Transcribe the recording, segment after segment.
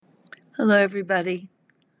Hello, everybody.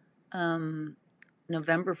 Um,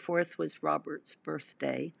 November 4th was Robert's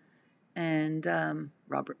birthday, and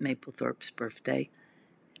Robert Mapplethorpe's birthday.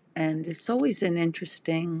 And it's always an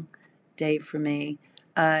interesting day for me.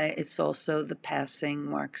 It's also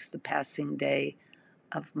marks the passing day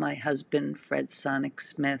of my husband, Fred Sonic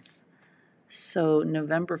Smith. So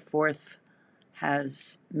November 4th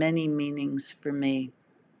has many meanings for me.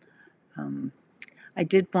 Um, I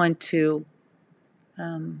did want to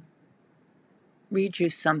um, read you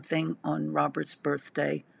something on Robert's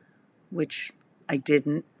birthday, which I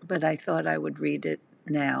didn't, but I thought I would read it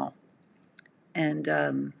now. And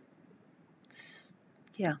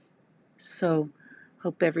yeah, so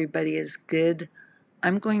hope everybody is good.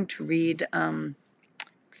 I'm going to read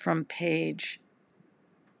from page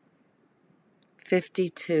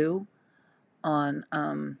 52 on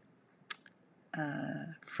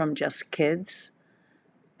from Just Kids,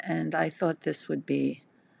 and I thought this would be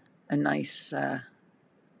a nice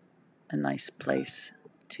place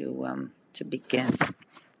to begin.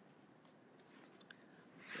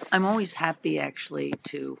 I'm always happy actually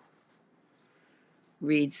to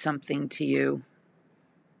read something to you.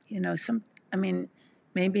 You know, I mean,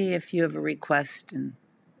 maybe if you have a request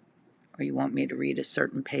or you want me to read a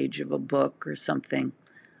certain page of a book or something,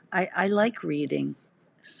 I like reading.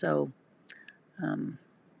 So, um,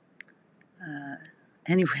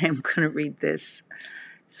 anyway, I'm going to read this.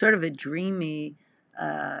 It's sort of a dreamy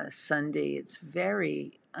Sunday.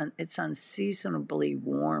 It's unseasonably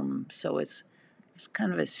warm, so it's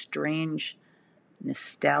kind of a strange,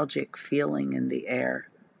 nostalgic feeling in the air.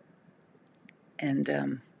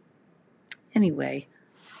 And anyway,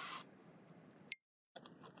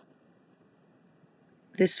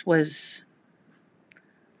 this was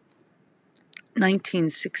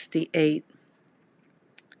 1968,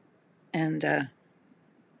 and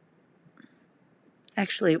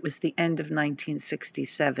actually, it was the end of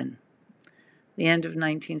 1967. The end of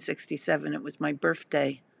 1967, it was my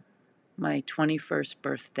birthday, my 21st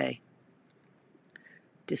birthday,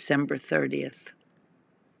 December 30th.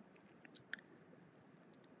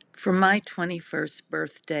 For my 21st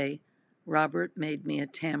birthday, Robert made me a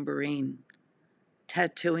tambourine,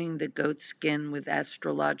 tattooing the goat skin with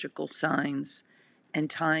astrological signs and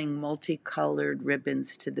tying multicolored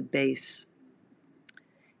ribbons to the base.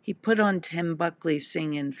 He put on Tim Buckley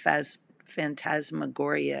singing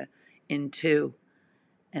Phantasmagoria in two,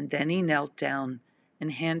 and then he knelt down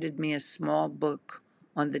and handed me a small book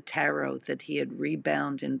on the tarot that he had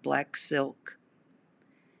rebound in black silk.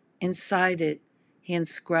 Inside it, he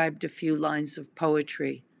inscribed a few lines of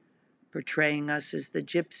poetry, portraying us as the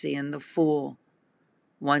gypsy and the fool,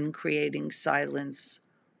 one creating silence,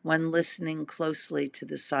 one listening closely to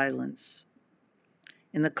the silence.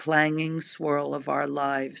 In the clanging swirl of our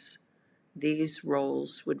lives, these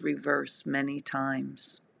roles would reverse many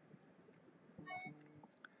times.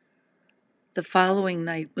 The following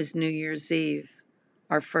night was New Year's Eve,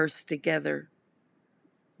 our first together.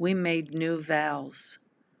 We made new vows.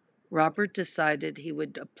 Robert decided he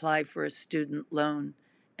would apply for a student loan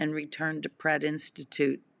and return to Pratt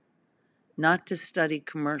Institute, not to study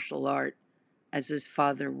commercial art, as his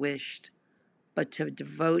father wished, but to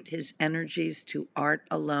devote his energies to art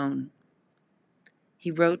alone.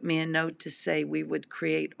 He wrote me a note to say we would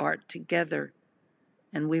create art together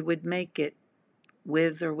and we would make it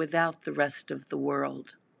with or without the rest of the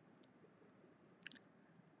world.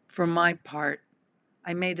 For my part,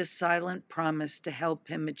 I made a silent promise to help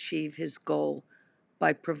him achieve his goal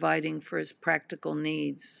by providing for his practical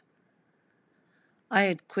needs. I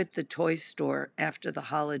had quit the toy store after the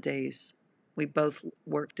holidays. We both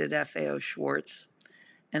worked at FAO Schwartz,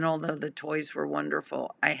 and although the toys were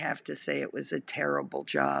wonderful, I have to say it was a terrible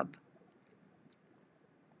job.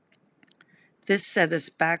 This set us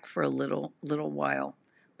back for a little while,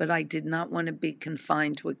 but I did not want to be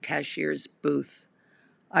confined to a cashier's booth.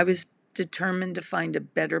 I was determined to find a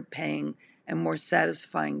better paying and more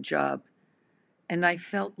satisfying job, and I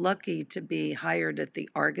felt lucky to be hired at the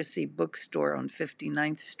Argosy bookstore on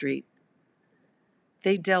 59th Street.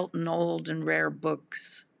 They dealt in old and rare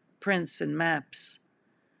books, prints, and maps.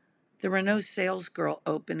 There were no salesgirl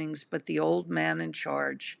openings, but the old man in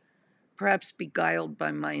charge, perhaps beguiled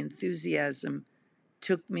by my enthusiasm,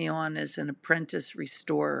 took me on as an apprentice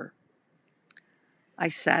restorer. I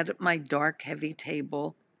sat at my dark, heavy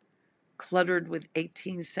table, cluttered with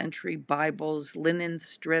 18th century Bibles, linen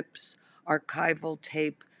strips, archival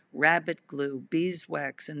tape, rabbit glue,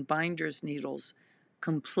 beeswax, and binder's needles,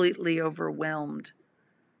 completely overwhelmed.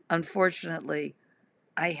 Unfortunately,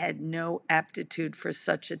 I had no aptitude for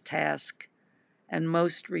such a task, and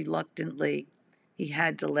most reluctantly, he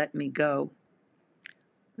had to let me go.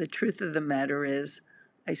 The truth of the matter is,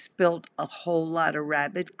 I spilled a whole lot of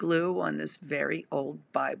rabbit glue on this very old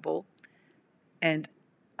Bible, and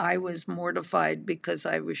I was mortified because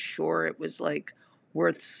I was sure it was like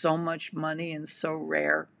worth so much money and so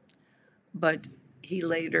rare. But he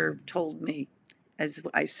later told me, as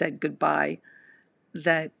I said goodbye,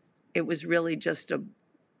 that it was really just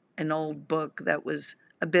an old book that was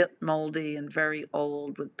a bit moldy and very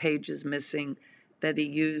old with pages missing that he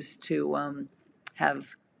used to have,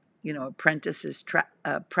 apprentices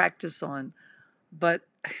practice on. But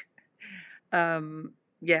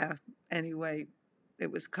yeah, anyway,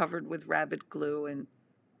 it was covered with rabbit glue,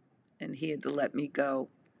 and he had to let me go.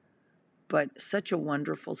 But such a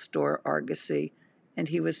wonderful store, Argosy, and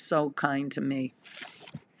he was so kind to me.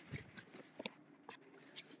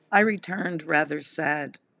 I returned rather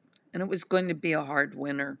sad, and it was going to be a hard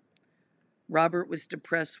winter. Robert was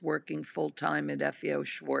depressed working full time at FEO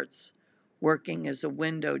Schwartz, working as a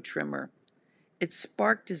window trimmer. It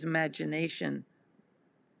sparked his imagination,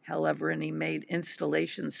 however, and he made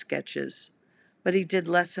installation sketches, but he did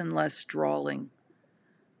less and less drawing.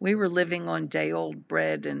 We were living on day old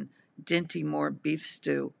bread and Dinty-Moore beef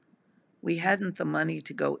stew. We hadn't the money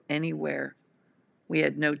to go anywhere. We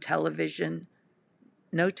had no television,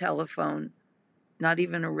 no telephone, not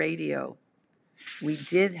even a radio. We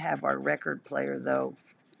did have our record player, though,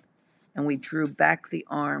 and we drew back the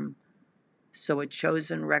arm so a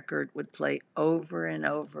chosen record would play over and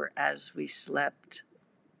over as we slept.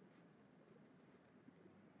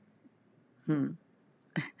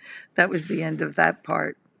 That was the end of that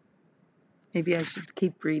part. Maybe I should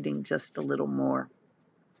keep reading just a little more.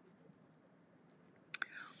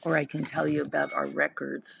 Or I can tell you about our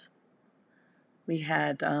records. We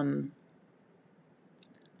had,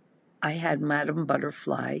 I had Madame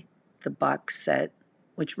Butterfly, the box set,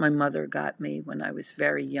 which my mother got me when I was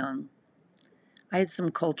very young. I had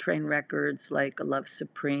some Coltrane records like A Love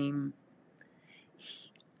Supreme,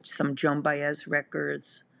 some Joan Baez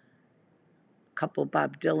records, a couple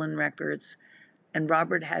Bob Dylan records, and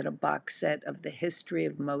Robert had a box set of the history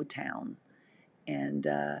of Motown and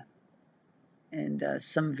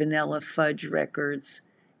some Vanilla Fudge records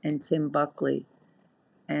and Tim Buckley.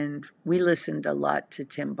 And we listened a lot to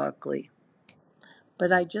Tim Buckley.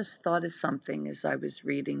 But I just thought of something as I was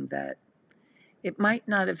reading that it might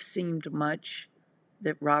not have seemed much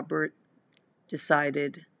that Robert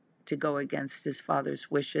decided to go against his father's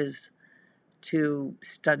wishes to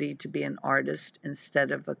study to be an artist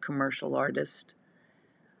instead of a commercial artist.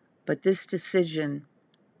 But this decision,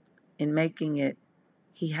 in making it,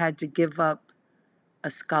 he had to give up a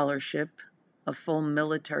scholarship, a full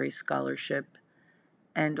military scholarship,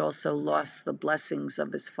 and also lost the blessings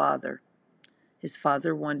of his father. His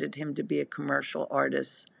father wanted him to be a commercial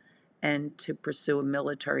artist and to pursue a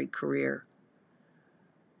military career.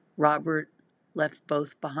 Robert left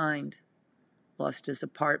both behind, lost his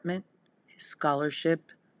apartment, his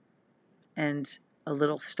scholarship, and a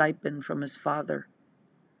little stipend from his father.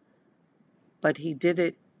 But he did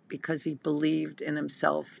it because he believed in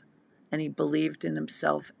himself, and he believed in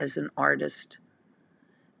himself as an artist.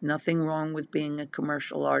 Nothing wrong with being a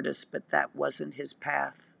commercial artist, but that wasn't his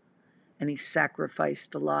path. And he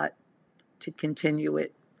sacrificed a lot to continue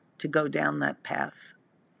it, to go down that path.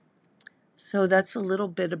 So that's a little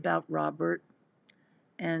bit about Robert.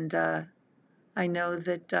 And I know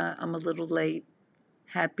that I'm a little late.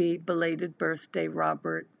 Happy belated birthday,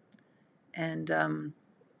 Robert. And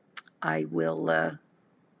I will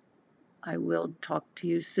talk to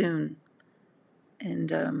you soon.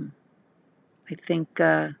 And I think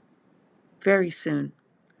very soon.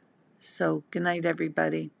 So good night,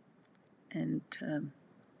 everybody. And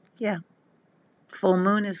yeah, full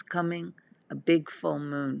moon is coming, a big full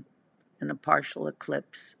moon and a partial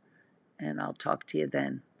eclipse. And I'll talk to you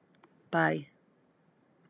then. Bye.